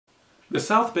The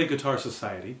South Bay Guitar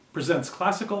Society presents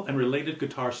classical and related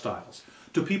guitar styles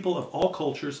to people of all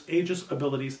cultures, ages,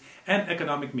 abilities, and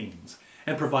economic means,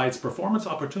 and provides performance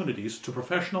opportunities to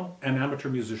professional and amateur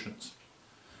musicians.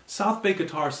 South Bay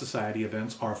Guitar Society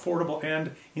events are affordable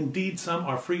and, indeed, some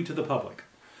are free to the public.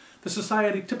 The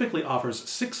Society typically offers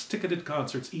 6 ticketed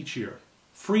concerts each year,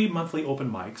 free monthly open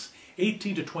mics,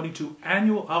 18 to 22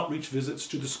 annual outreach visits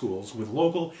to the schools with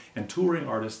local and touring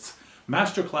artists,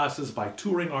 master classes by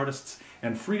touring artists,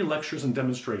 and free lectures and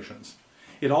demonstrations.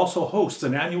 It also hosts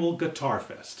an annual Guitar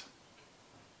Fest.